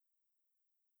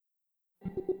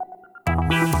Milan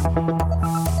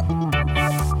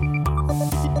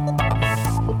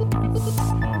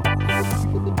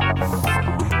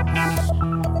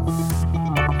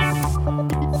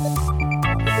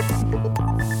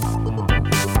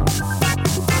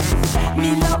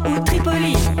ou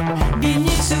Tripoli,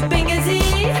 Vilnius ou Benghazi,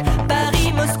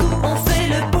 Paris, Moscou, on fait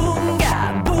le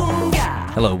boonga,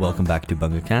 boonga. Hello, welcome back to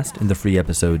BungaCast. In the free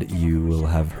episode, you will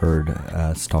have heard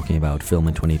us talking about film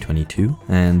in 2022,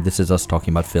 and this is us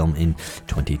talking about film in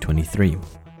 2023.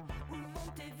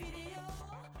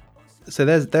 So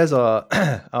there's our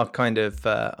our kind of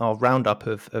our roundup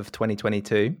of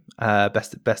 2022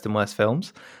 best and worst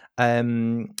films.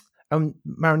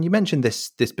 Maren, you mentioned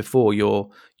this before, your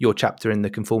chapter in the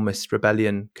Conformist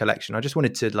Rebellion collection. I just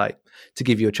wanted to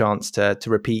give you a chance to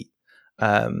repeat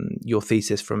your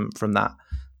thesis from that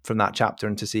chapter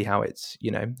and to see how it's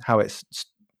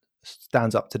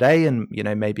stands up today, and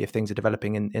maybe if things are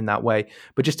developing in that way.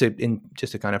 But just to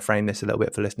kind of frame this a little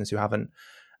bit for listeners who haven't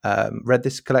read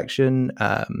this collection,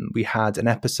 we had an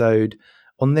episode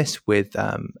on this with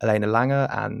Elena Langer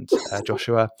and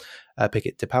Joshua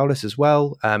Pickett DePaulis as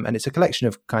well. And it's a collection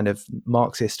of kind of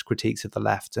Marxist critiques of the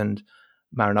left. And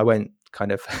Maren, I won't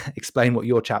kind of explain what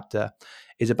your chapter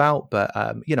is about, but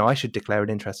I should declare an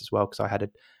interest as well, because I had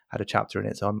a chapter in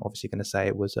it. So I'm obviously going to say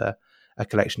it was a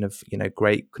collection of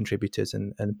great contributors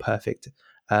and perfect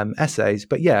essays.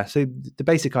 But yeah, so the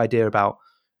basic idea about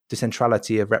the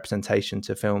centrality of representation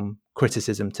to film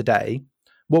criticism today.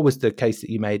 What was the case that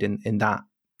you made in that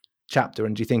chapter,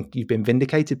 and do you think you've been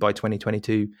vindicated by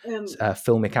 2022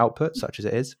 filmic output, such as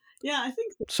it is? Yeah, I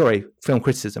think so. Sorry, film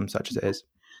criticism, such as it is.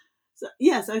 So,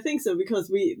 yes, I think so,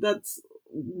 because that's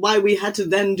why we had to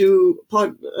then do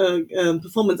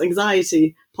performance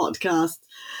anxiety podcast,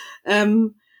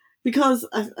 because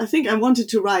I think I wanted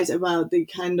to write about the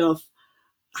kind of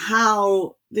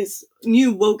how this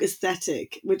new woke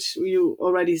aesthetic, which you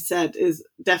already said is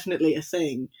definitely a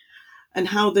thing, and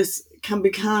how this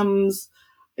becomes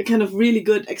a kind of really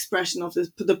good expression of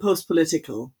the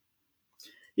post-political.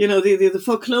 The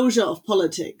foreclosure of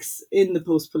politics in the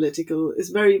post-political is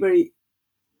very, very,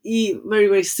 very,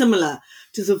 very similar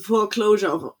to the foreclosure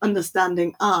of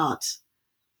understanding art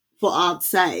for art's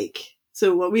sake.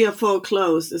 So what we are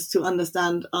foreclosed is to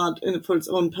understand art for its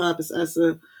own purpose, as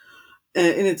in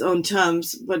its own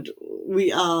terms, but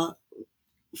we are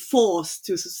forced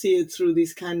to see it through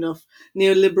these kind of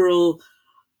neoliberal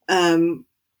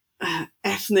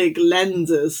ethnic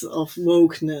lenses of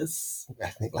wokeness.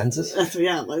 Ethnic lenses?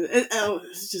 Yeah,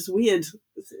 it's just weird.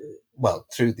 Well,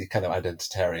 through the kind of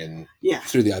identitarian,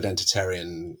 through the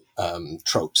identitarian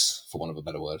tropes, for want of a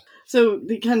better word. So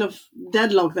the kind of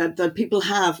deadlock that people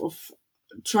have of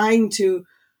trying to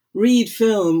read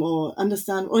film or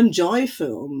understand or enjoy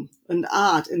film and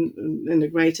art in the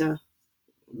greater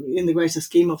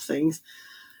scheme of things,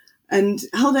 and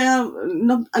how they are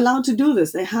not allowed to do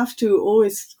this. They have to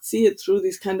always see it through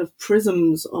these kind of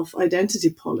prisms of identity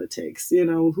politics.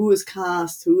 Who is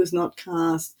cast, who is not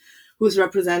cast, who is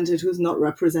represented, who's not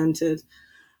represented.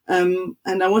 And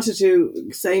I wanted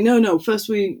to say, no, first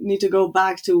we need to go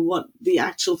back to what the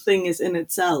actual thing is in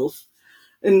itself.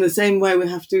 In the same way, we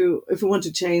have to, if we want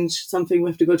to change something, we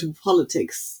have to go to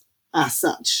politics as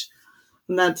such.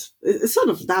 And that is sort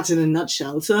of that in a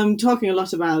nutshell. So I'm talking a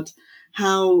lot about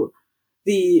how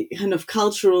the kind of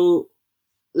cultural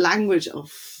language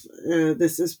of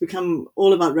this has become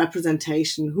all about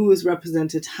representation. Who is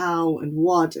represented, how and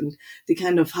what, and the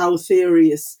kind of how theory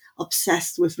is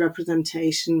obsessed with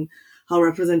representation, how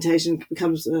representation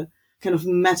becomes a kind of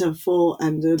metaphor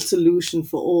and a solution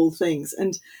for all things.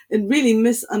 And it really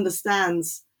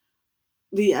misunderstands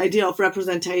the idea of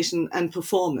representation and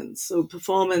performance. So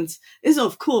performance is,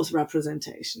 of course,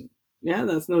 representation. Yeah,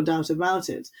 there's no doubt about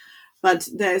it. But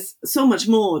there's so much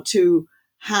more to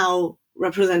how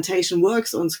representation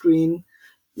works on screen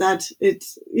that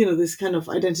it's, this kind of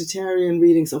identitarian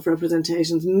readings of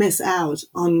representations miss out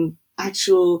on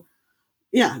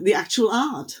the actual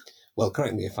art. Well,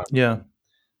 correct me if I'm yeah.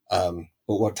 But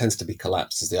what tends to be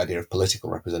collapsed is the idea of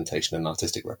political representation and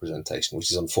artistic representation,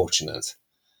 which is unfortunate.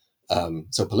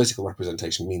 So political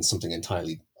representation means something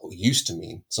used to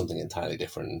mean something entirely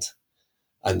different.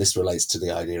 And this relates to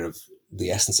the idea of the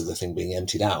essence of the thing being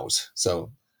emptied out.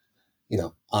 So,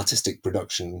 artistic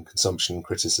production, consumption,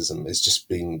 criticism is just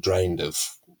being drained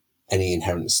of any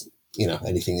inherent,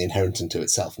 anything inherent into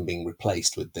itself, and being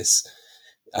replaced with this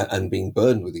and being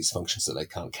burdened with these functions that they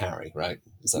can't carry, right?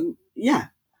 Is that? Yeah.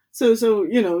 So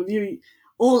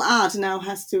all art now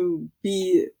has to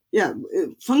be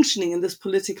functioning in this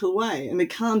political way, and they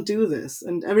can't do this,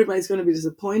 and everybody's going to be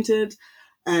disappointed,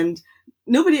 and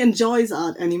nobody enjoys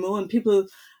art anymore, and people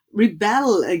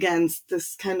rebel against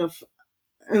this kind of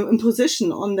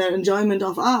imposition on their enjoyment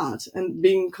of art and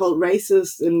being called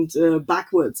racist and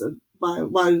backwards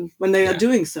when they are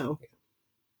doing so.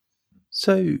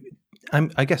 So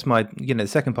I guess the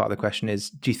second part of the question is,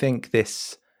 do you think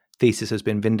this thesis has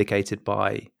been vindicated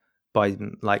by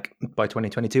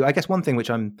 2022? I guess one thing which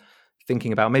I'm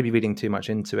thinking about, maybe reading too much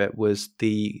into it, was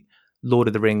the Lord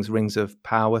of the Rings of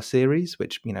Power series,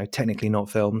 which, technically not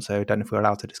filmed, so I don't know if we're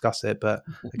allowed to discuss it, but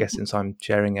I guess since I'm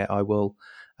sharing it, I will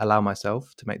allow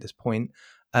myself to make this point.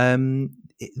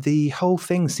 The whole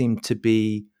thing seemed to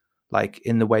be like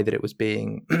in the way that it was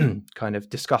being kind of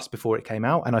discussed before it came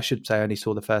out. And I should say I only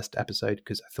saw the first episode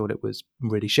because I thought it was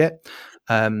really shit.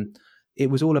 It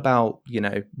was all about,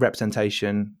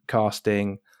 representation,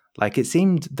 casting. Like, it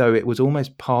seemed though it was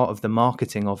almost part of the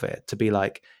marketing of it to be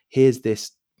like, here's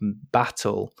this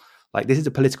battle, like this is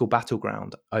a political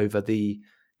battleground over the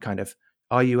kind of,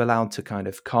 are you allowed to kind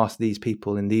of cast these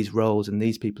people in these roles and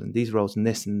these people in these roles and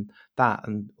this and that?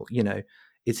 And,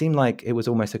 it seemed like it was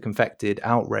almost a confected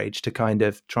outrage to kind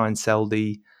of try and sell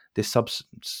this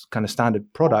kind of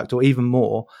standard product, or even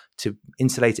more to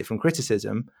insulate it from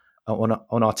criticism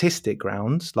on artistic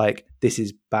grounds. Like, this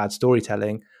is bad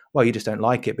storytelling. Well, you just don't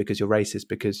like it because you're racist,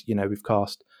 because, we've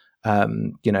cast,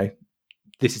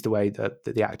 this is the way that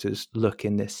the actors look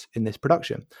in this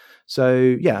production.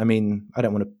 So yeah, I mean, I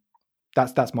don't want to.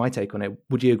 That's my take on it.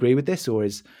 Would you agree with this, or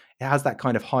it has that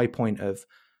kind of high point of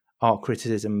art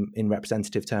criticism in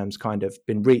representative terms kind of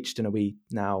been reached, and are we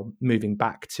now moving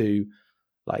back to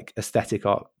like aesthetic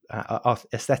art,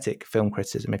 aesthetic film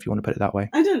criticism, if you want to put it that way?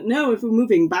 I don't know if we're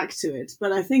moving back to it,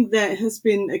 but I think there has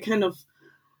been a kind of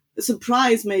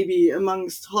surprise maybe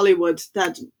amongst Hollywood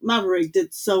that Maverick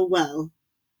did so well,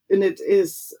 and it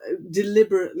is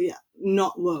deliberately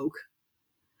not woke.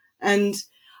 And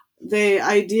the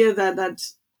idea that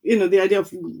the idea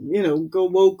of go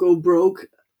woke, go broke,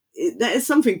 there is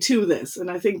something to this,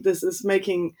 and I think this is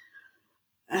making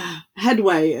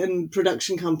headway in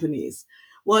production companies.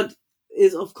 What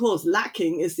is of course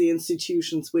lacking is the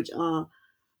institutions which are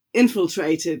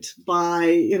infiltrated by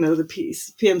the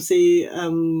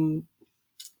PMC,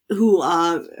 who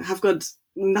have got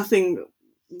nothing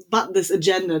but this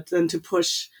agenda than to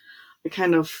push a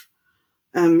kind of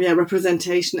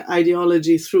representation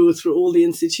ideology through all the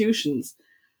institutions.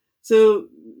 So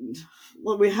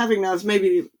what we're having now is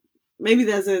maybe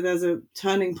there's a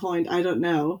turning point, I don't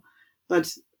know,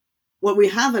 but what we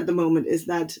have at the moment is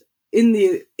that in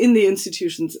the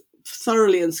institutions,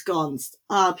 thoroughly ensconced,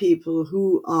 are people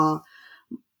who are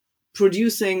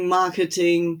producing,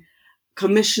 marketing,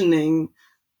 commissioning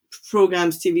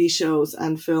programs, TV shows,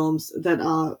 and films that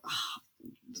are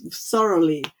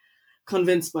thoroughly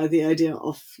convinced by the idea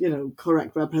of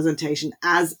correct representation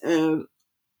as a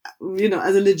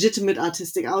legitimate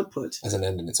artistic output, as an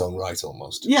end in its own right,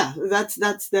 almost. Yeah,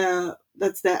 that's their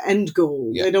end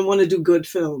goal. Yeah. They don't want to do good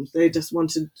films. They just want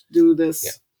to do this.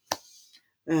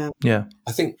 Yeah.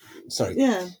 I think. Sorry.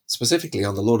 Yeah. Specifically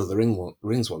on the Lord of the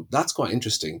Rings one, that's quite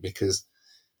interesting, because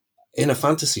in a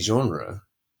fantasy genre,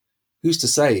 who's to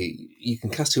say you can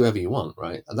cast whoever you want,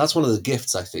 right? And that's one of the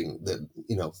gifts I think that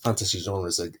fantasy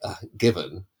genres are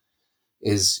given,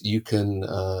 is you can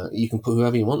put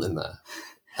whoever you want in there.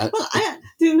 Well,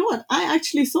 you know what? I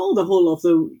actually saw the whole of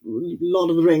the Lord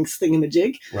of the Rings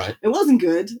thingamajig. Right. It wasn't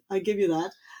good. I give you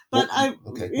that. But I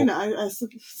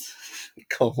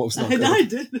what was not good? I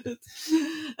did it.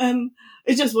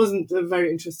 It just wasn't a very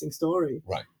interesting story.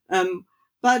 Right.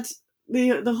 But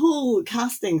the whole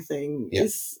casting thing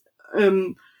is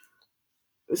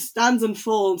stands and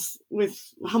falls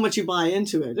with how much you buy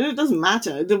into it. It doesn't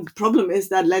matter. The problem is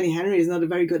that Lenny Henry is not a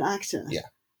very good actor. Yeah.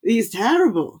 He's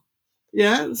terrible.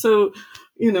 Yeah. So,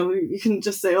 you can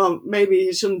just say, oh, maybe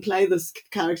he shouldn't play this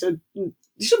character.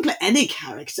 He shouldn't play any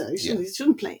character. He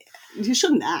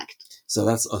shouldn't act. So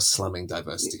that's us slamming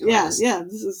diversity. Yeah.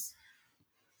 This is...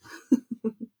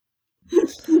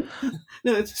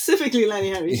 No, it's specifically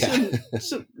Lenny Henry.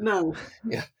 No.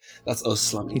 Yeah, that's us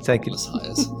slamming us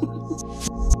hires.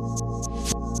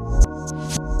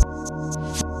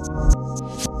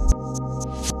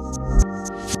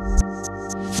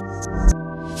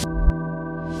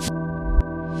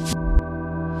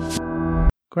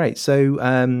 Great. So,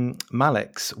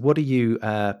 Malix, what are you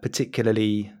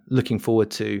particularly looking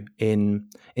forward to in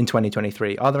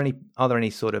 2023? Are there any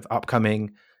sort of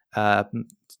upcoming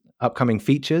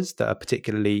features that are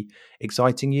particularly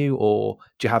exciting you, or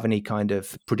do you have any kind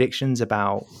of predictions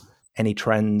about any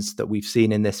trends that we've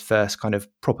seen in this first kind of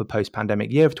proper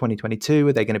post-pandemic year of 2022?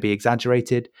 Are they going to be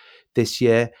exaggerated this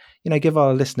year? Give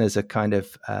our listeners a kind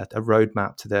of a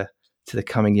roadmap to the the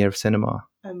coming year of cinema.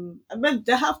 But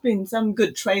there have been some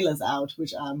good trailers out,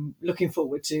 which I'm looking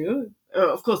forward to.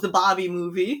 Of course, the Barbie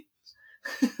movie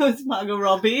with Margot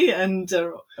Robbie and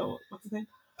what's his name?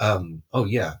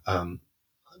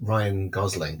 Ryan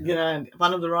Gosling. Yeah,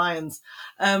 one of the Ryans.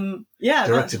 Yeah,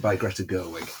 Directed by Greta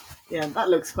Gerwig. Yeah, that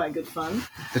looks quite good fun.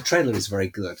 The trailer is very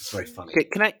good. It's very funny. Okay,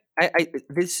 can I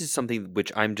this is something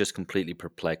which I'm just completely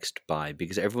perplexed by,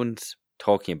 because everyone's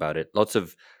talking about it. Lots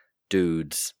of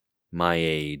dudes my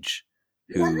age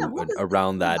who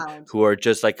around that who are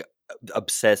just like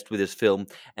obsessed with this film,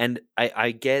 and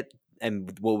I get,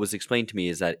 and what was explained to me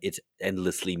is that it's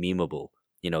endlessly memeable.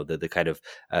 You know, the kind of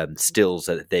stills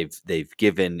that they've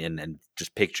given and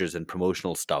just pictures and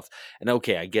promotional stuff. And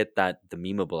okay, I get that, the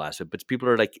memeable aspect, but people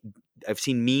are like, I've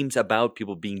seen memes about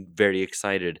people being very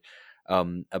excited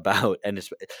about, and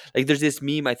it's like there's this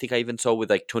meme I think I even saw with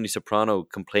like Tony Soprano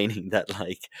complaining that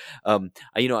like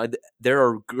there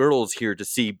are girls here to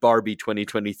see Barbie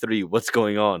 2023, what's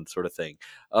going on, sort of thing.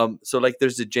 So like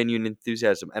there's a genuine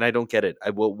enthusiasm, and I don't get it.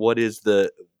 What is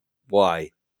the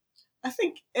why? I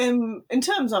think in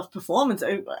terms of performance,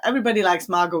 everybody likes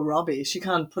Margot Robbie. She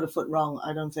can't put a foot wrong,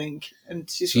 I don't think. And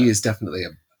she is definitely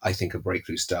I think a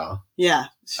breakthrough star. Yeah,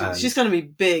 she's going to be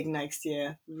big next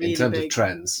year. Really in terms big. Of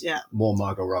trends, yeah, more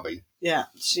Margot Robbie. Yeah,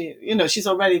 she's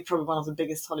already probably one of the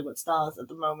biggest Hollywood stars at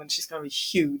the moment. She's going to be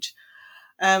huge.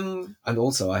 And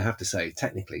also, I have to say,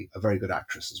 technically, a very good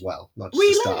actress as well. Not just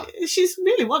a star. She's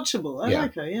really watchable. I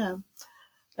like her. Yeah.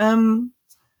 Then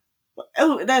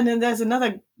there's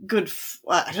another good.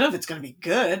 Well, I don't know if it's going to be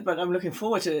good, but I'm looking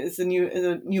forward to it. It's a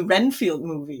new Renfield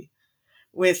movie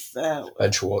with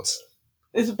Ben Schwartz.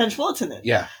 Is it Ben Schwartz in it?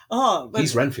 Yeah. Oh, but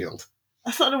he's Renfield.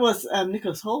 I thought it was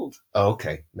Nicholas Hoult. Oh,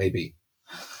 okay, maybe.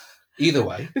 Either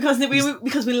way,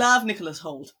 because we love Nicholas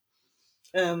Hoult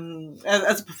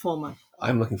as a performer.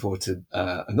 I'm looking forward to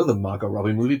another Margot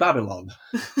Robbie movie, Babylon.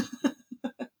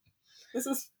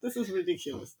 This is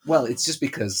ridiculous. Well, it's just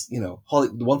because, the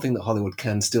one thing that Hollywood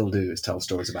can still do is tell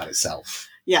stories about itself.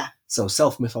 Yeah. So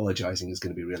self-mythologizing is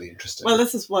going to be really interesting. Well,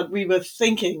 this is what we were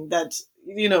thinking, that,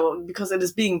 because it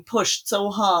is being pushed so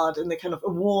hard in the kind of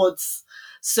awards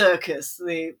circus,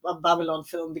 the Babylon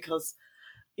film, because,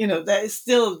 there is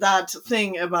still that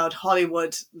thing about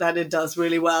Hollywood that it does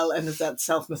really well, and is that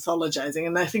self-mythologizing.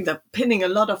 And I think they're pinning a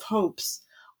lot of hopes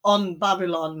on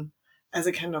Babylon as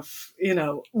a kind of,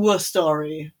 war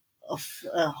story of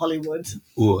Hollywood.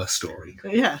 War story.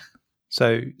 Yeah.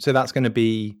 So that's going to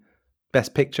be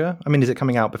Best Picture. I mean, is it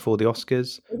coming out before the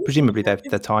Oscars? Presumably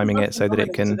they're timing it so that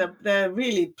it can. So they're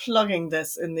really plugging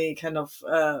this in the kind of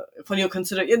for your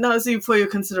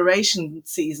consideration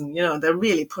season. They're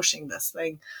really pushing this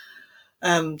thing.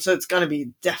 So it's going to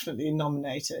be definitely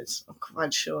nominated. I'm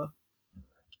quite sure.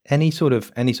 Any sort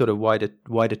of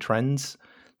wider trends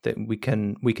that we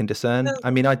can discern.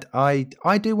 I mean, I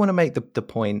do want to make the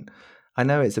point. I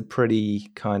know it's a pretty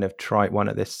kind of trite one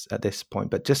at this point,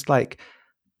 but just like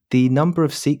the number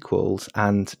of sequels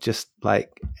and just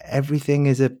like everything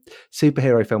is a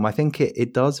superhero film. I think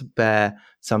it does bear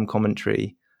some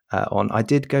commentary on. I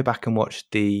did go back and watch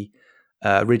the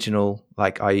original,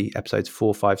 i.e. episodes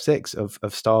 4, 5, 6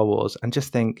 of Star Wars, and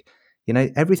just think,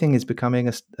 everything is becoming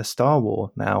a Star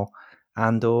Wars now,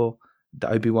 or the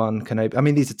Obi-Wan Kenobi. I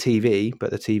mean, these are TV,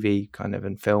 but the TV kind of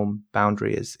and film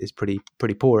boundary is pretty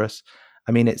porous.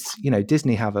 I mean, it's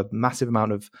Disney have a massive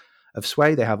amount of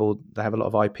sway. They have a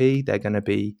lot of IP. They're going to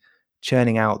be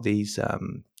churning out these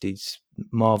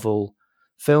Marvel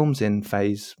films in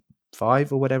phase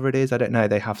 5 or whatever it is. I don't know.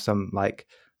 They have some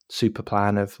super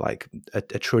plan of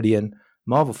a trillion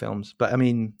Marvel films. But I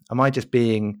mean, am I just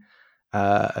being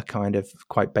a kind of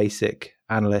quite basic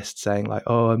analyst saying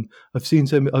I've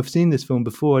seen this film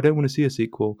before, I don't want to see a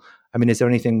sequel? I mean, is there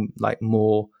anything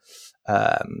more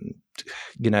at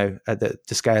the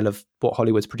scale of what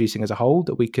Hollywood's producing as a whole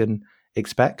that we can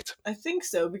expect? I think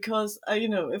so, because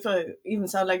if I even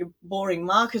sound like a boring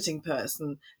marketing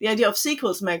person, the idea of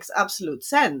sequels makes absolute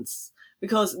sense,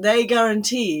 because they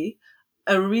guarantee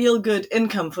a real good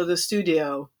income for the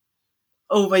studio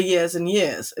over years and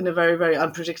years in a very, very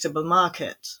unpredictable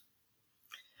market,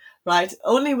 right?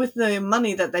 Only with the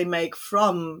money that they make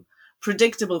from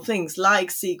predictable things like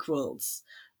sequels,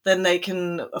 then they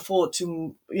can afford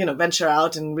to, venture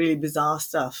out in really bizarre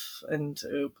stuff and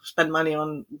spend money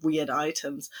on weird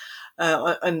items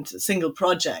and single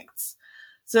projects.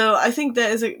 So I think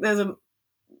there's a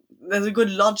good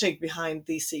logic behind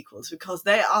these sequels, because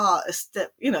they are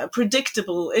a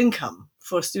predictable income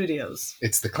for studios.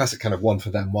 It's the classic kind of one for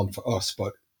them, one for us,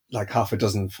 but half a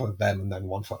dozen for them and then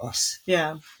one for us.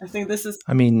 Yeah, I think this is.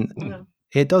 I mean,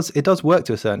 It does work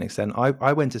to a certain extent.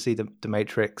 I went to see the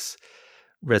Matrix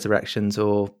Resurrections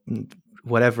or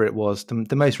whatever it was,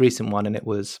 the most recent one, and it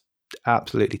was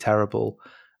absolutely terrible.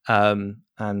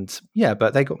 And yeah,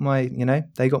 but they got my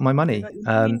money.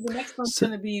 The next one's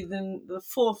going to be the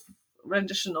fourth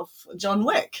rendition of John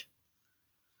Wick.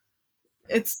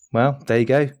 Well, there you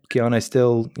go. Keanu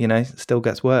still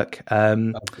gets work.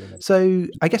 So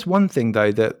I guess one thing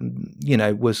though that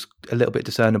was a little bit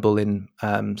discernible in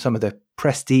some of the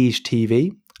prestige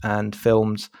TV and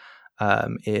films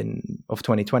of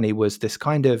 2020 was this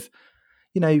kind of,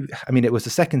 it was the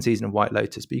second season of White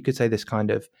Lotus, but you could say this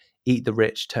kind of eat the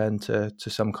rich turn to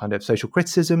some kind of social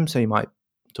criticism. So you might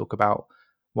talk about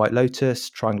White Lotus,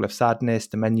 Triangle of Sadness,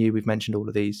 The Menu. We've mentioned all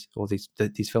these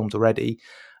films already.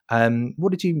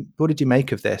 What did you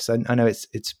make of this? I know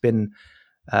it's been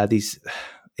these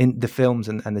in the films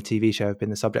and the TV show have been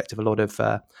the subject of a lot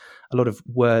of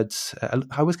words.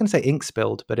 I was going to say ink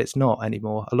spilled, but it's not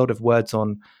anymore. A lot of words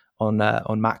on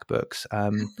MacBooks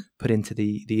put into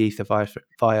the ether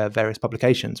via various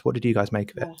publications. What did you guys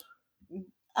make of it?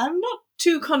 I'm not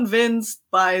too convinced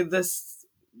by this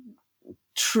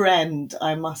trend,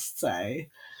 I must say.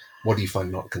 What do you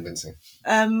find not convincing?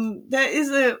 There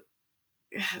is it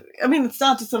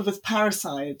started sort of with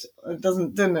Parasite,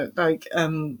 didn't it?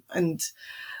 And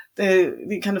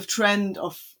the kind of trend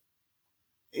of,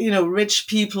 rich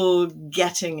people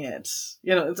getting it.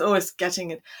 It's always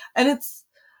getting it. And it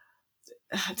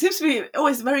seems to be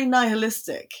always very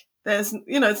nihilistic. There's,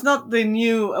 it's not the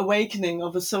new awakening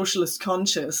of a socialist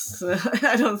conscience.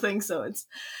 I don't think so. It's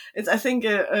I think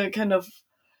a kind of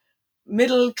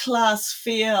middle class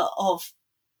fear of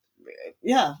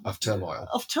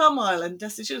turmoil and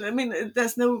destitution. I mean,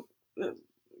 there's no,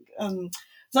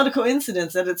 it's not a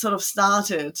coincidence that it sort of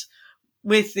started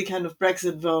with the kind of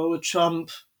Brexit vote,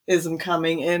 Trumpism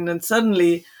coming in, and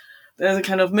suddenly there's a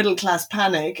kind of middle class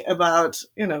panic about,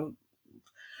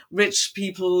 rich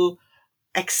people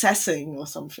accessing or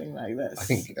something like this. I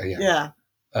think,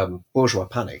 bourgeois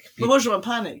panic. Bourgeois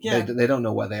panic, yeah. They don't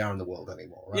know where they are in the world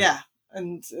anymore, right? Yeah,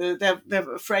 and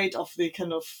they're afraid of the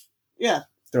kind of, They're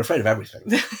afraid of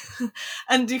everything.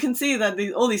 And you can see that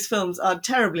all these films are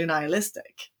terribly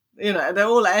nihilistic. They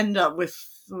all end up with,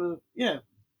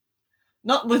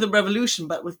 not with a revolution,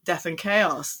 but with death and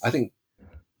chaos. I think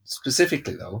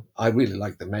specifically, though, I really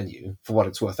like The Menu, for what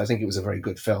it's worth. I think it was a very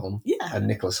good film. Yeah. And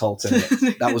Nicholas Hoult in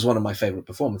it. That was one of my favourite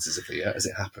performances of the year, as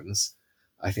it happens.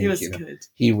 I think he was good.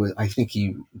 I think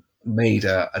he made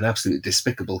an absolutely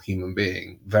despicable human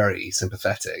being very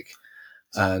sympathetic.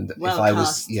 And well if I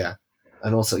cast. was,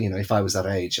 and also, if I was that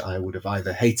age, I would have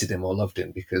either hated him or loved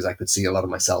him, because I could see a lot of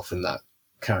myself in that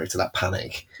character, that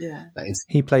panic. Yeah.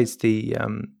 He plays the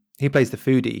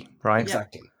foodie, right?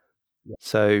 Exactly. Yeah.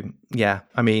 So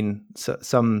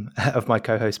some of my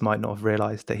co-hosts might not have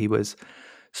realised that he was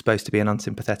supposed to be an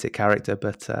unsympathetic character,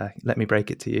 but let me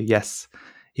break it to you. Yes,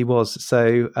 he was.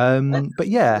 So, but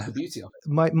yeah, that's the beauty of it.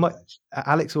 My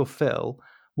Alex or Phil,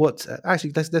 what?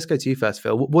 Actually, let's go to you first,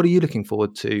 Phil. What are you looking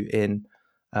forward to in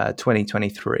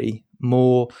 2023?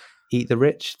 More eat the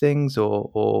rich things,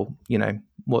 or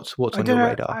what's on your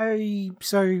radar?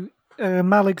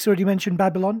 Malik's already mentioned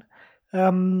Babylon.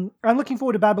 I'm looking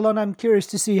forward to Babylon. I'm curious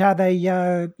to see how they,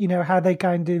 how they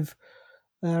kind of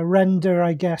render,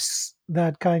 I guess,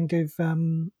 that kind of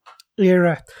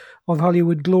era of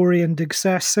Hollywood glory and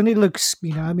excess. And it looks,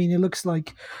 it looks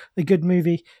like a good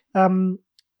movie. I'm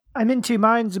in two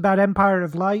minds about Empire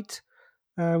of Light,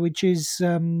 which is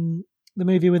the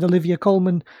movie with Olivia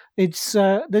Colman. It's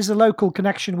there's a local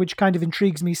connection which kind of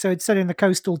intrigues me. So it's set in a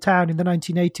coastal town in the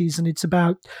 1980s, and it's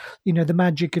about the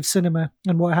magic of cinema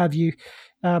and what have you.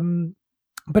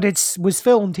 But it was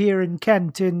filmed here in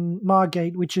Kent, in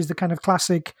Margate, which is the kind of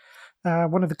classic,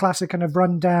 one of the classic kind of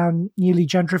rundown, newly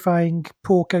gentrifying,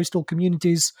 poor coastal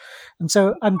communities. And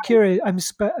so I'm curious.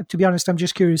 To be honest, I'm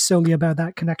just curious solely about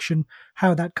that connection,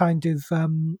 how that kind of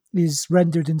is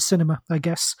rendered in cinema, I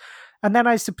guess. And then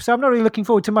so I'm not really looking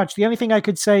forward to much. The only thing I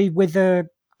could say with a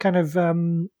kind of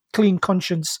clean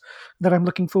conscience that I'm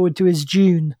looking forward to is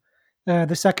June,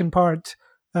 the second part,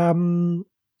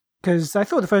 because I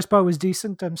thought the first part was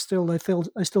decent. I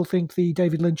still think the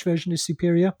David Lynch version is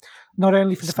superior, not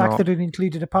only for the fact that it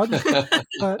included a pug,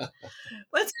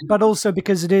 but also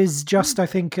because it is just, I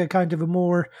think, a kind of a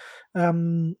more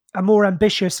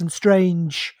ambitious and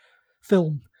strange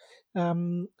film.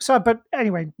 But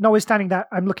anyway, notwithstanding that,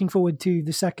 I'm looking forward to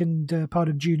the second part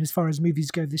of June as far as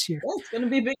movies go this year. Well, it's going to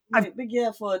be a big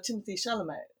year for Timothée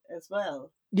Chalamet as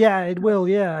well. Yeah, it will.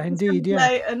 Yeah, indeed.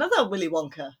 Play another Willy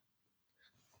Wonka.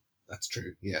 That's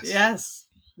true. Yes. Yes.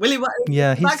 Willy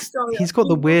Yeah, he's got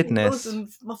the weirdness. He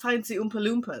goes and finds the Oompa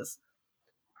Loompas.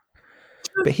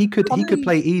 But he could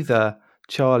play either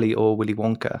Charlie or Willy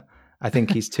Wonka. I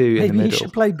think he's two in the middle. Maybe he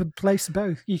should play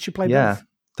both. You should play both.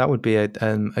 That would be a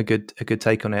good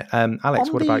take on it. Alex,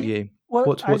 what about you?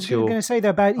 What's I was going to say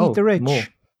there about Eat the Rich. More.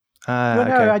 No,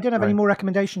 I don't have any more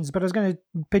recommendations, but I was going to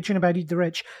pitch in about Eat the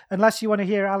Rich, unless you want to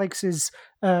hear Alex's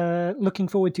looking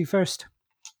forward to first.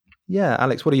 Yeah,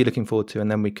 Alex, what are you looking forward to? And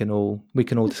then we can all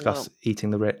discuss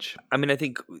Eating the Rich. I mean, I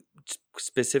think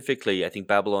specifically,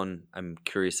 Babylon I'm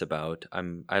curious about.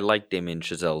 I like Damien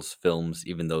Chazelle's films,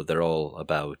 even though they're all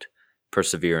about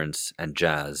perseverance and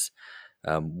jazz.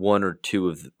 One or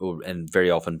two and very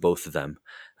often both of them.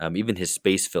 Even his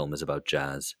space film is about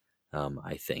jazz.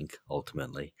 I think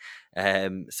ultimately.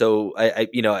 So I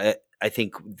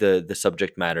think the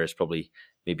subject matter is probably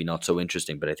maybe not so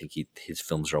interesting, but I think his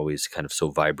films are always kind of so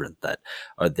vibrant that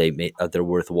they're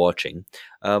worth watching.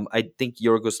 I think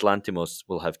Yorgos Lanthimos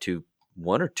will have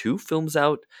one or two films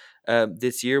out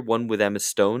this year. One with Emma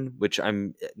Stone, which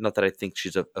I'm not that I think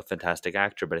she's a fantastic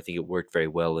actor, but I think it worked very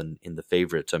well in The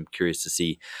Favourite. So I'm curious to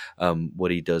see what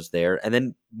he does there. And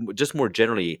then just more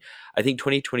generally, I think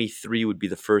 2023 would be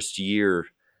the first year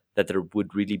that there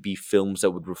would really be films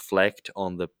that would reflect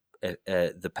on the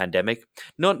pandemic,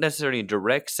 not necessarily in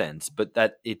direct sense, but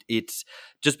that it's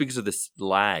just because of this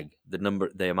lag,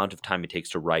 the amount of time it takes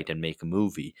to write and make a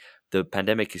movie. The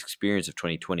pandemic experience of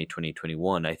 2020,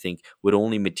 2021, I think would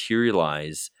only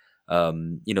materialize, the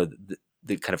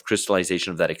kind of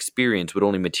crystallization of that experience would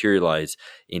only materialize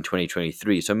in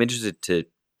 2023. So I'm interested to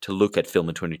look at film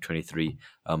in 2023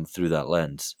 through that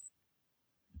lens.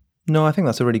 No, I think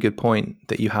that's a really good point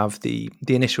that you have the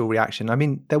initial reaction. I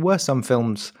mean, there were some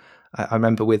films I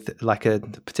remember with like a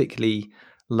particularly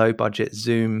low budget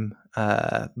Zoom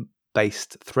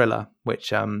based thriller,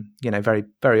 which very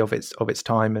very of its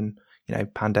time and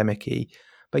pandemic-y.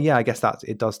 But yeah, I guess that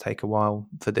it does take a while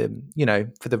for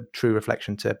the true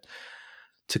reflection to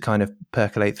kind of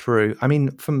percolate through. I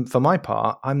mean, for my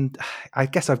part, I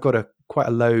guess I've got quite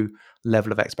a low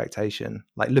level of expectation.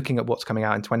 Like looking at what's coming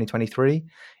out in 2023,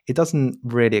 it doesn't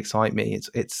really excite me.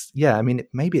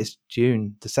 Maybe it's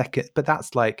June the 2nd, but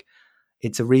that's like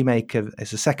it's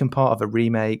a second part of a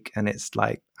remake, and it's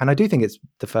like, and I do think it's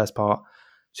the first part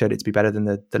showed it to be better than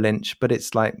the Lynch, but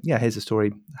it's like, yeah, here's a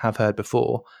story I've heard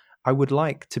before. I would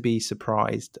like to be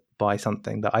surprised by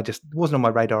something that I just wasn't on my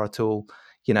radar at all.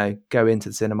 Go into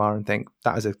the cinema and think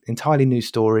that was an entirely new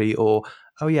story, or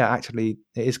oh yeah, actually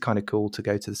it is kind of cool to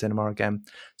go to the cinema again.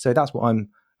 So that's what I'm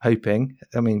hoping.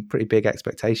 I mean, pretty big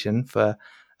expectation for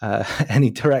any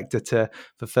director to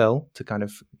fulfill, to kind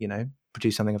of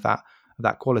produce something of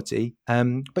that quality.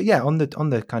 But yeah, on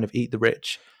the kind of Eat the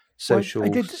Rich social. I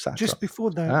did satire. Just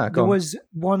before that. There was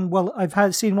one. Well,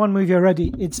 I've seen one movie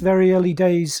already. It's very early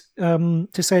days to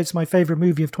say it's my favorite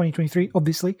movie of 2023,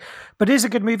 obviously, but it is a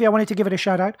good movie. I wanted to give it a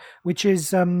shout out, which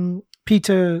is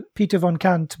Peter von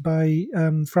Kant by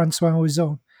Francois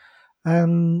Ozon.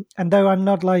 And though I'm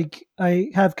not like, I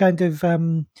have kind of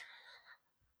I'm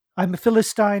a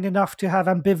Philistine enough to have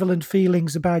ambivalent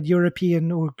feelings about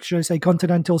European, or should I say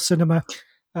continental cinema.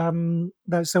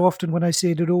 That so often when I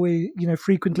see it always,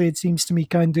 frequently it seems to me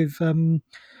kind of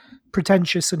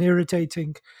pretentious and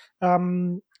irritating.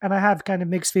 And I have kind of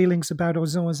mixed feelings about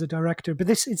Ozon as a director, but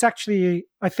it's actually,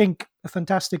 I think, a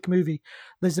fantastic movie.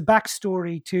 There's a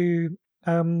backstory to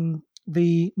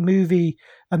the movie,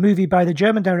 a movie by the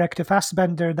German director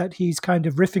Fassbender that he's kind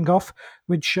of riffing off,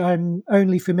 which I'm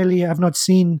only familiar, I've not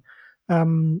seen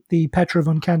the Petra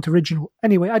von Kant original.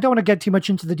 Anyway, I don't want to get too much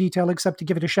into the detail except to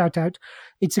give it a shout out.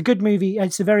 It's a good movie.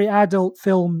 It's a very adult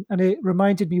film, and it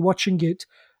reminded me watching it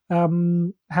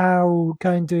how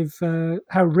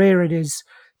rare it is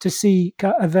to see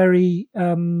a very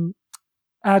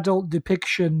adult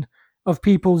depiction of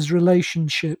people's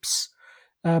relationships,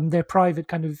 their private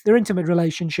their intimate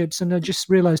relationships, and I just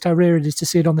realized how rare it is to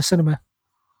see it on the cinema.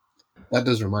 That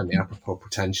does remind me, apropos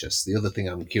pretentious, the other thing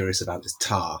I'm curious about is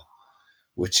Tar,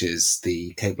 which is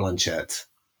the Cate Blanchett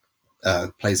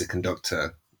plays a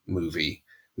conductor movie,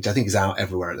 which I think is out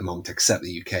everywhere at the moment except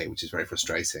the UK, which is very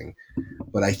frustrating.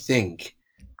 But I think...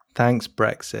 Thanks,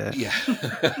 Brexit. Yeah.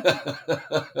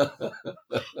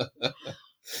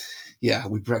 Yeah,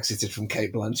 we Brexited from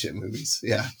Cate Blanchett movies,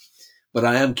 yeah. But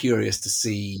I am curious to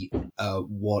see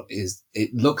what is...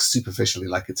 It looks superficially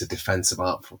like it's a defense of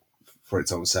art for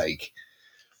its own sake,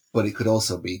 but it could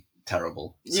also be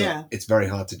terrible. So yeah, it's very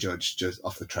hard to judge just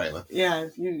off the trailer. Yeah,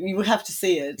 you would have to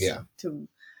see it. Yeah.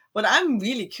 What I'm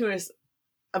really curious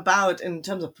about in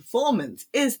terms of performance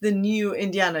is the new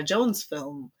Indiana Jones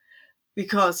film,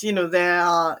 because there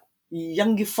are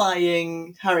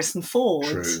youngifying Harrison Ford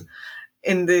True.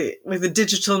 with the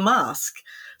digital mask.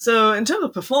 So in terms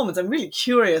of performance, I'm really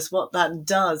curious what that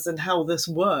does and how this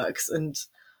works and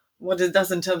what it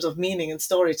does in terms of meaning and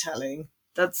storytelling.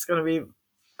 That's going to be...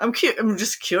 I'm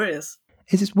just curious.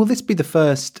 Will this be the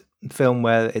first film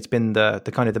where it's been the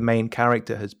kind of the main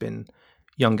character has been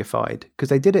youngified? Because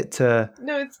they did it to...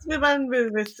 No, it's the one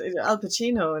with Al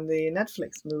Pacino in the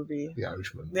Netflix movie. The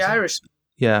Irishman. The Irishman.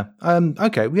 Yeah.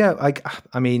 Okay. Yeah.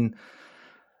 I mean,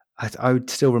 I would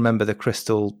still remember the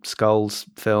Crystal Skulls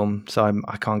film, so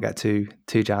I can't get too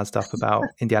jazzed up about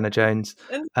Indiana Jones.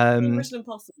 And Mission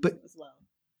Impossible as well,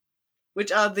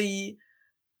 which are the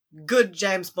good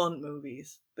James Bond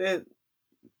movies.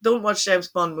 Don't watch James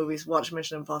Bond movies, watch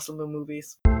Mission Impossible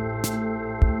movies.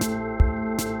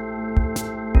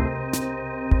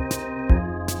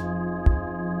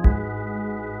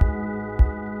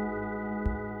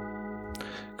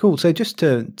 Cool. So just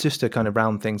to kind of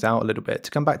round things out a little bit,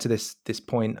 to come back to this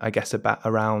point, I guess,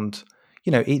 around,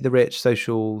 Eat the Rich,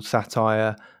 social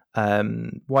satire,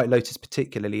 White Lotus,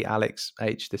 particularly. Alex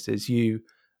H, this is you.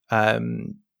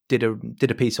 Did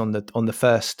a piece on the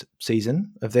first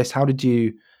season of this. What did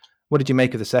you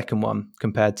make of the second one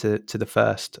compared to the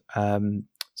first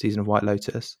season of White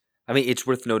Lotus? I mean, it's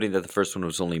worth noting that the first one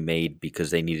was only made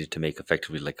because they needed to make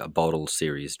effectively like a bottle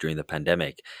series during the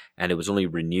pandemic, and it was only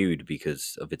renewed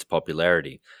because of its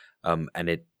popularity. And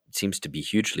it seems to be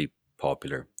hugely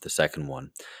popular, the second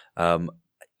one.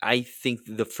 I think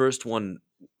the first one,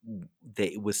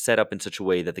 it was set up in such a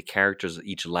way that the characters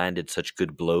each landed such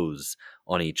good blows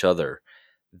on each other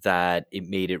that it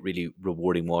made it really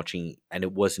rewarding watching. And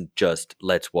it wasn't just,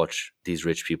 let's watch these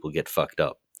rich people get fucked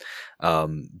up.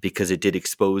 Because it did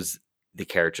expose the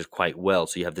characters quite well.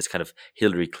 So you have this kind of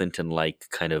Hillary Clinton-like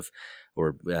kind of,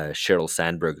 or Sheryl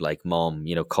Sandberg-like mom,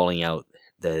 calling out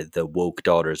the woke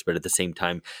daughters, but at the same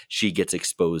time, she gets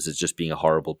exposed as just being a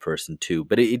horrible person too.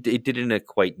 But it did it in a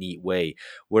quite neat way.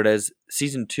 Whereas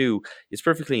season 2 is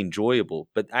perfectly enjoyable,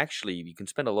 but actually you can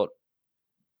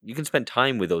spend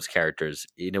time with those characters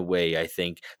in a way, I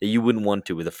think, that you wouldn't want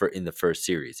to in the first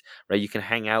series, right? You can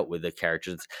hang out with the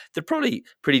characters. They're probably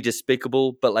pretty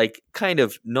despicable, but like kind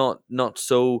of not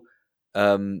so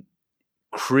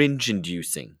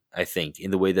cringe-inducing, I think, in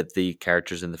the way that the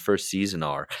characters in the first season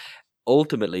are.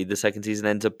 Ultimately, the second season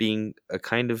ends up being a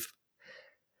kind of...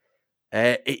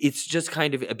 it's just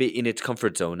kind of a bit in its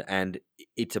comfort zone, and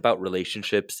it's about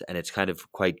relationships, and it's kind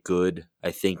of quite good,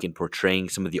 I think, in portraying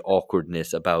some of the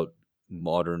awkwardness about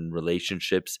modern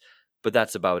relationships. But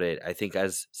that's about it. I think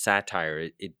as satire,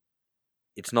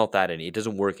 it's not that it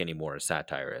doesn't work anymore as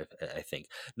satire. I think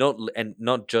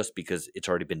not just because it's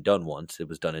already been done once. It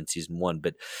was done in season 1,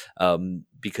 but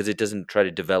because it doesn't try to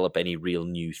develop any real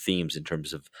new themes in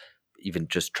terms of even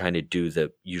just trying to do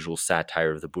the usual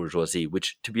satire of the bourgeoisie,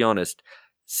 which, to be honest,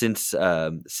 since the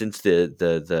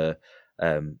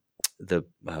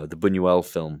Buñuel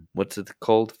film, what's it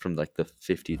called, from like the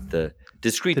 50s, the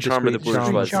Discreet Charm of the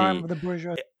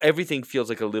Bourgeoisie, everything feels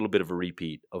like a little bit of a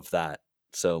repeat of that.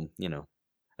 So I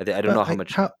don't know how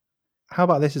much. How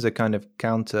about this as a kind of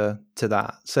counter to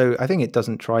that? So I think it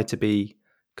doesn't try to be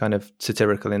kind of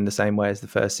satirical in the same way as the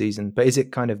first season, but is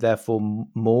it kind of therefore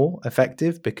more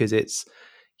effective because it's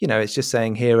just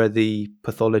saying, here are the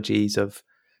pathologies of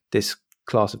this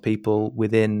class of people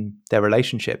within their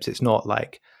relationships. It's not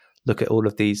like, look at all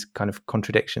of these kind of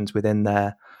contradictions within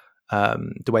their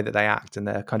the way that they act and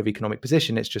their kind of economic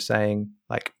position. It's just saying,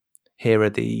 like, here are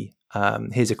the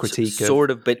here's a critique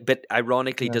sort of, but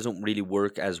ironically doesn't really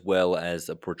work as well as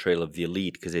a portrayal of the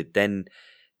elite, because it then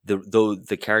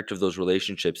the character of those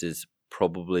relationships is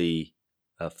probably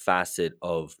a facet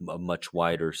of a much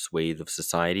wider swathe of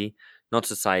society, not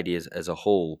society as a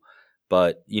whole,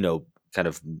 but kind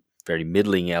of very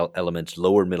middling elements,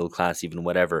 lower middle class, even,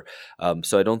 whatever.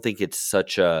 So I don't think it's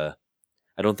such a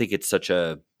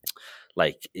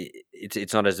like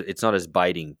it's not as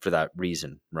biting for that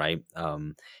reason, right?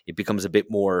 It becomes a bit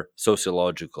more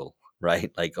sociological,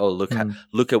 right? Like, oh,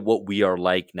 look at what we are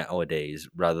like nowadays,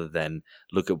 rather than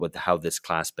look at how this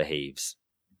class behaves.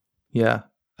 Yeah.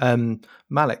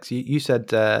 Malix, you said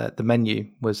The Menu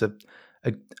was a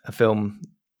film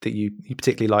that you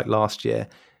particularly liked last year.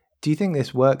 Do you think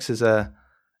this works as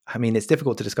I mean, it's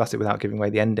difficult to discuss it without giving away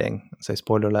the ending, so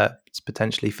spoiler alert, it's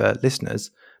potentially for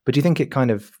listeners, but do you think it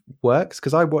kind of works?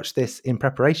 Because I watched this in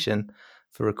preparation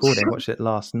for recording, watched it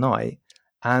last night,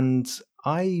 and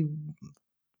I'm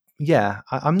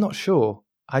not sure.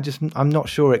 I'm not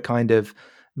sure it kind of,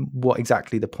 what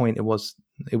exactly the point it was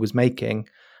making.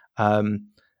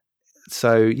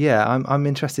 So yeah, I'm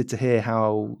interested to hear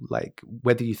how, like,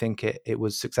 whether you think it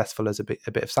was successful as a bit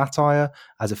of satire,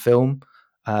 as a film,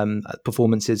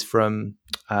 performances from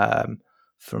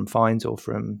Fiennes or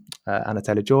from Anna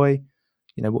Taylor-Joy.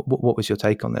 You know, what was your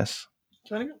take on this?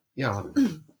 Yeah,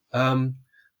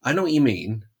 I know what you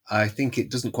mean. I think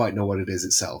it doesn't quite know what it is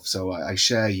itself. So I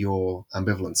share your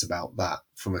ambivalence about that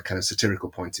from a kind of satirical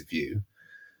point of view.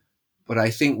 But I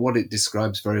think what it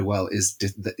describes very well is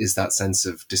that sense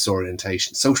of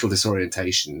disorientation, social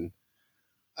disorientation.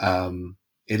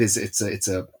 It's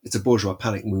a bourgeois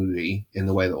panic movie in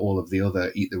the way that all of the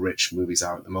other Eat the Rich movies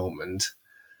are at the moment.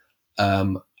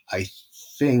 I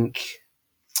think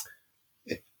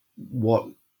what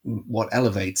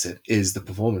elevates it is the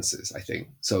performances, I think.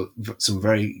 So some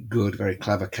very good, very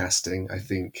clever casting. I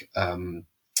think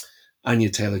Anya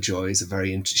Taylor-Joy is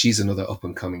she's another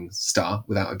up-and-coming star,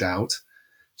 without a doubt.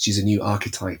 She's a new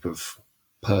archetype of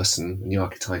person, a new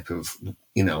archetype of,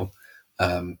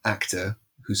 actor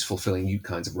who's fulfilling new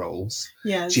kinds of roles.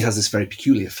 Yeah, she has this very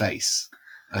peculiar face,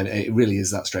 and it really is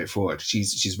that straightforward.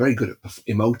 She's very good at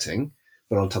emoting,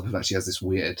 but on top of that, she has this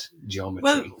weird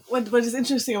geometry. Well, what is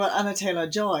interesting about Anna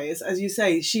Taylor-Joy is, as you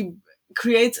say, she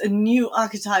creates a new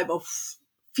archetype of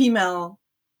female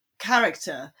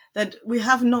character that we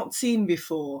have not seen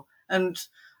before, and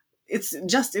it's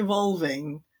just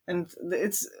evolving, and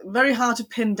it's very hard to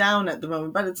pin down at the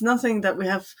moment. But it's nothing that we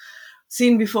have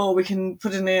seen before. We can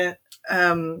put in a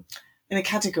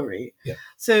category. Yeah.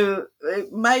 So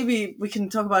maybe we can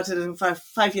talk about it in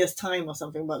five years' time or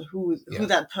something about who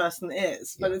that person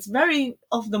is. But it's very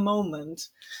of the moment.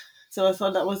 So I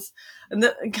thought that was,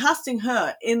 and casting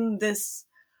her in this,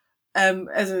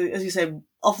 as you say,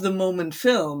 of the moment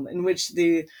film in which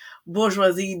the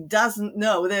bourgeoisie doesn't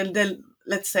know. They're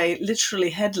let's say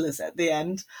literally headless at the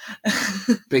end.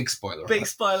 Big spoiler. Big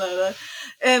spoiler.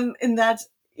 In that,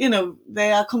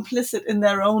 they are complicit in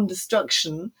their own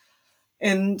destruction,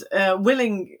 and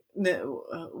willing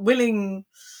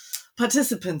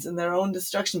participants in their own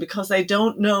destruction because they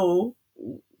don't know,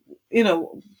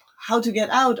 how to get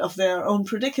out of their own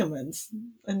predicaments,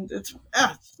 and it's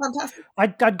fantastic. I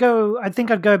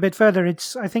think I'd go a bit further.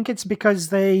 I think it's because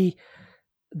they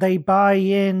buy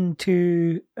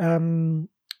into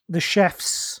the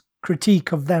chef's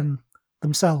critique of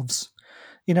themselves.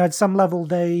 At some level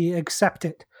they accept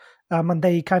it, and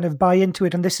they kind of buy into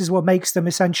it, and this is what makes them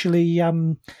essentially,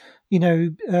 and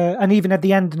even at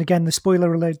the end, and again, the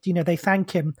spoiler alert, they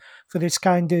thank him for this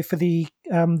kind of, for the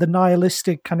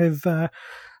nihilistic kind of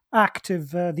act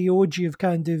of the orgy of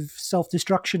kind of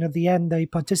self-destruction at the end they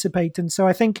participate in. So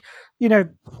I think,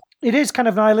 it is kind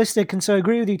of nihilistic, and so I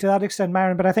agree with you to that extent,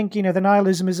 Maren, but I think, the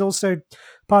nihilism is also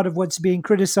part of what's being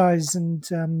criticized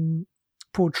and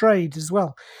portrayed as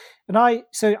well. And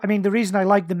the reason I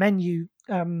like the menu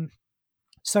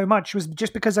so much was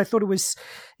just because I thought it was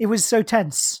so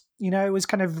tense. It was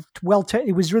kind of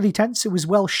it was really tense. It was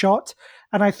well shot,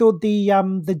 and I thought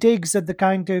the digs at the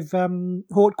kind of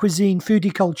haute cuisine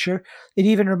foodie culture. It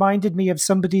even reminded me of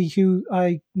somebody who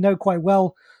I know quite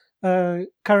well. He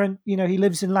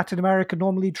lives in Latin America.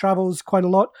 Normally travels quite a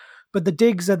lot, but the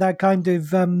digs at that kind of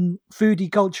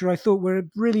foodie culture I thought were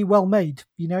really well made.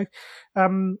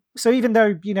 So even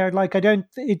though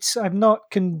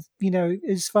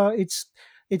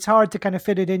it's hard to kind of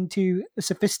fit it into a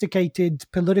sophisticated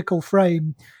political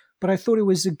frame, but I thought it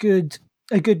was a good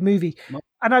movie.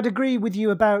 And I'd agree with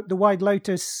you about The White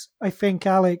Lotus. I think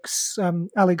Alex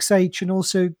H, and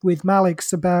also with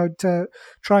Malix about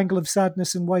Triangle of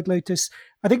Sadness and White Lotus.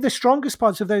 I think the strongest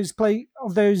parts of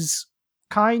those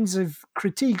kinds of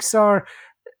critiques are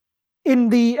at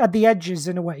the edges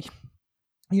in a way.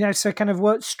 So kind of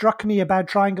what struck me about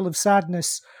Triangle of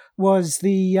Sadness was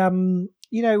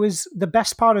it was the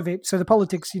best part of it. So the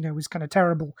politics, was kind of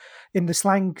terrible in the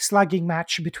slagging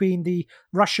match between the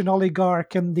Russian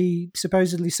oligarch and the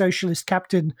supposedly socialist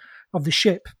captain of the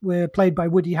ship, played by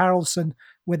Woody Harrelson,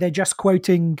 where they're just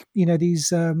quoting,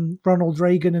 these Ronald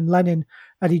Reagan and Lenin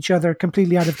at each other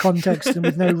completely out of context and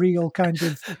with no real kind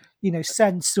of,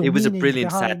 sense or meaning. It was a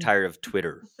brilliant behind. satire of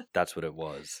Twitter. That's what it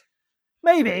was.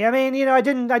 Maybe. I mean, I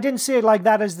didn't see it like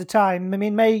that as the time. I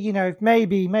mean, maybe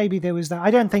there was that.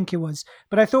 I don't think it was.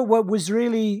 But I thought what was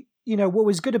really, what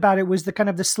was good about it was the kind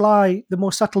of the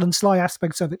more subtle and sly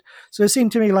aspects of it. So it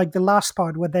seemed to me like the last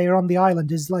part where they are on the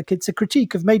island is like, it's a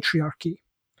critique of matriarchy.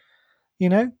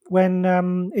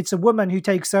 When it's a woman who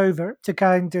takes over to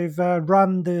kind of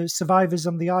run the survivors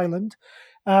on the island.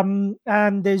 And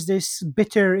there's this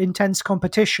bitter, intense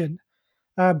competition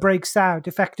breaks out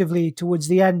effectively towards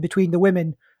the end between the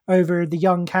women over the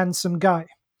young, handsome guy.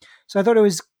 So I thought it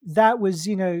was that was,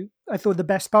 I thought the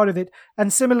best part of it.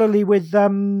 And similarly with,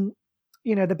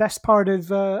 the best part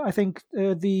of, I think,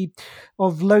 of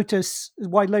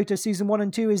White Lotus season 1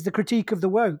 and 2 is the critique of the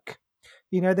woke.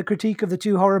 The critique of the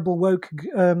two horrible woke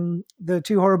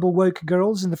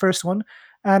girls in the first one,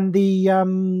 and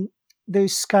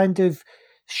this kind of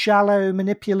shallow,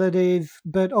 manipulative,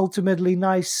 but ultimately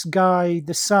nice guy,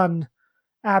 the son.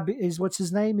 What's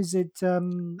his name? Is it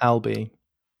Albie?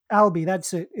 Albie,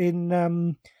 that's it.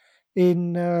 In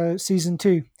season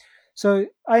 2. So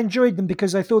I enjoyed them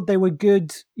because I thought they were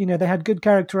good. They had good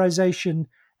characterization,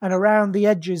 and around the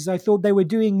edges, I thought they were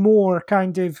doing more.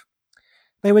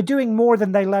 They were doing more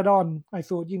than they let on. I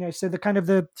thought, so the kind of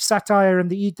the satire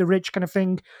and the eat the rich kind of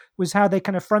thing was how they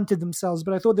kind of fronted themselves.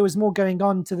 But I thought there was more going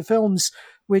on to the films,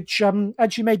 which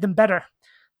actually made them better.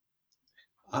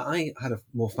 I had a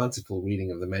more fanciful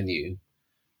reading of the menu,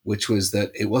 which was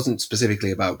that it wasn't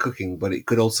specifically about cooking, but it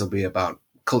could also be about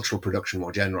cultural production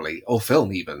more generally, or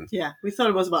film even. Yeah, we thought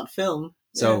it was about film.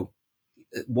 So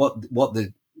what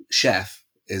the chef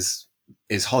is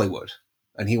Hollywood,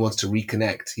 and he wants to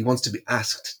reconnect. He wants to be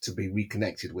asked to be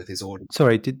reconnected with his audience.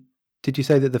 Sorry, did you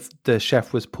say that the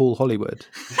chef was Paul Hollywood?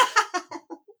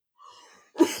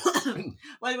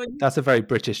 That's a very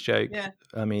British joke. Yeah.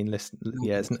 I mean, listen,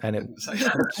 yes, and it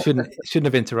shouldn't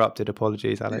have interrupted.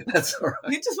 Apologies, Alex. That's all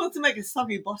right. He just wants to make a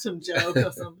soggy bottom joke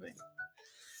or something.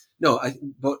 No,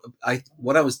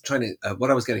 what I was getting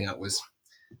at was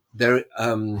there.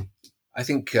 I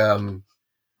think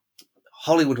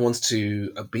Hollywood wants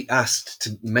to be asked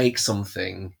to make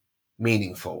something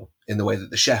meaningful in the way that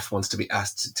the chef wants to be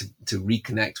asked to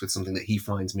reconnect with something that he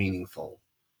finds meaningful.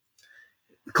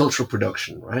 Cultural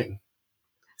production, right?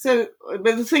 So,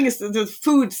 but the thing is, the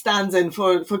food stands in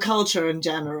for culture in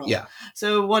general. Yeah.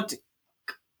 So what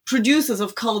producers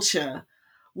of culture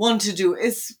want to do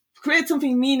is create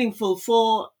something meaningful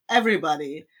for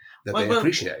everybody. That they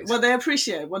appreciate. What they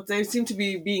appreciate. What they seem to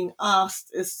be being asked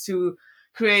is to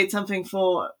create something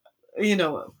for,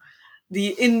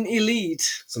 the elite.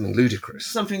 Something ludicrous.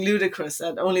 Something ludicrous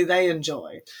that only they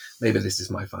enjoy. Maybe this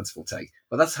is my fanciful take,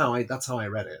 but that's how I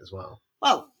read it as well.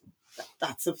 Well,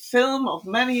 that's a film of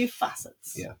many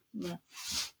facets. Yeah.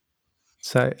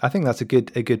 So I think that's a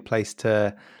good place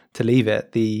to leave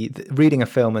it. The reading a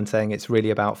film and saying it's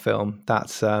really about film,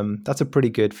 that's a pretty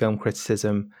good film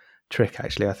criticism trick,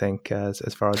 actually, I think,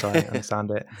 as far as I understand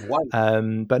it.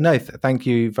 But no, thank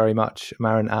you very much,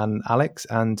 Maren and Alex.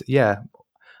 And yeah,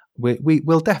 we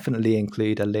will definitely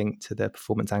include a link to the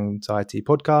Performance Anxiety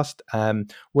podcast.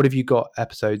 What have you got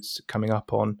episodes coming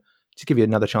up on? To give you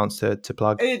another chance to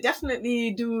plug. I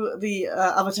definitely do the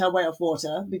Avatar Way of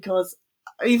Water, because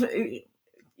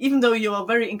even though you are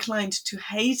very inclined to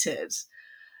hate it,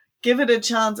 give it a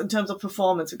chance in terms of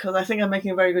performance, because I think I'm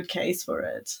making a very good case for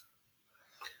it.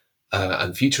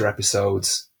 And future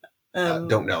episodes,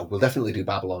 don't know. We'll definitely do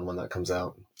Babylon when that comes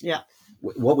out. Yeah.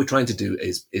 What we're trying to do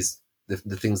is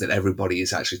the things that everybody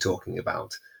is actually talking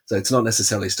about. So it's not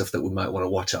necessarily stuff that we might want to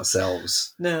watch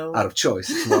ourselves out of choice.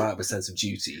 It's more out of a sense of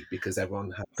duty, because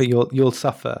everyone has. But you'll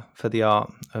suffer for the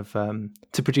art of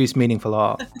to produce meaningful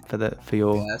art for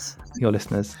your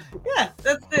listeners. Yeah,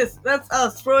 that's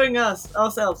us throwing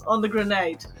ourselves on the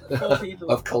grenade for people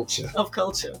of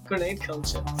culture. Grenade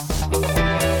culture.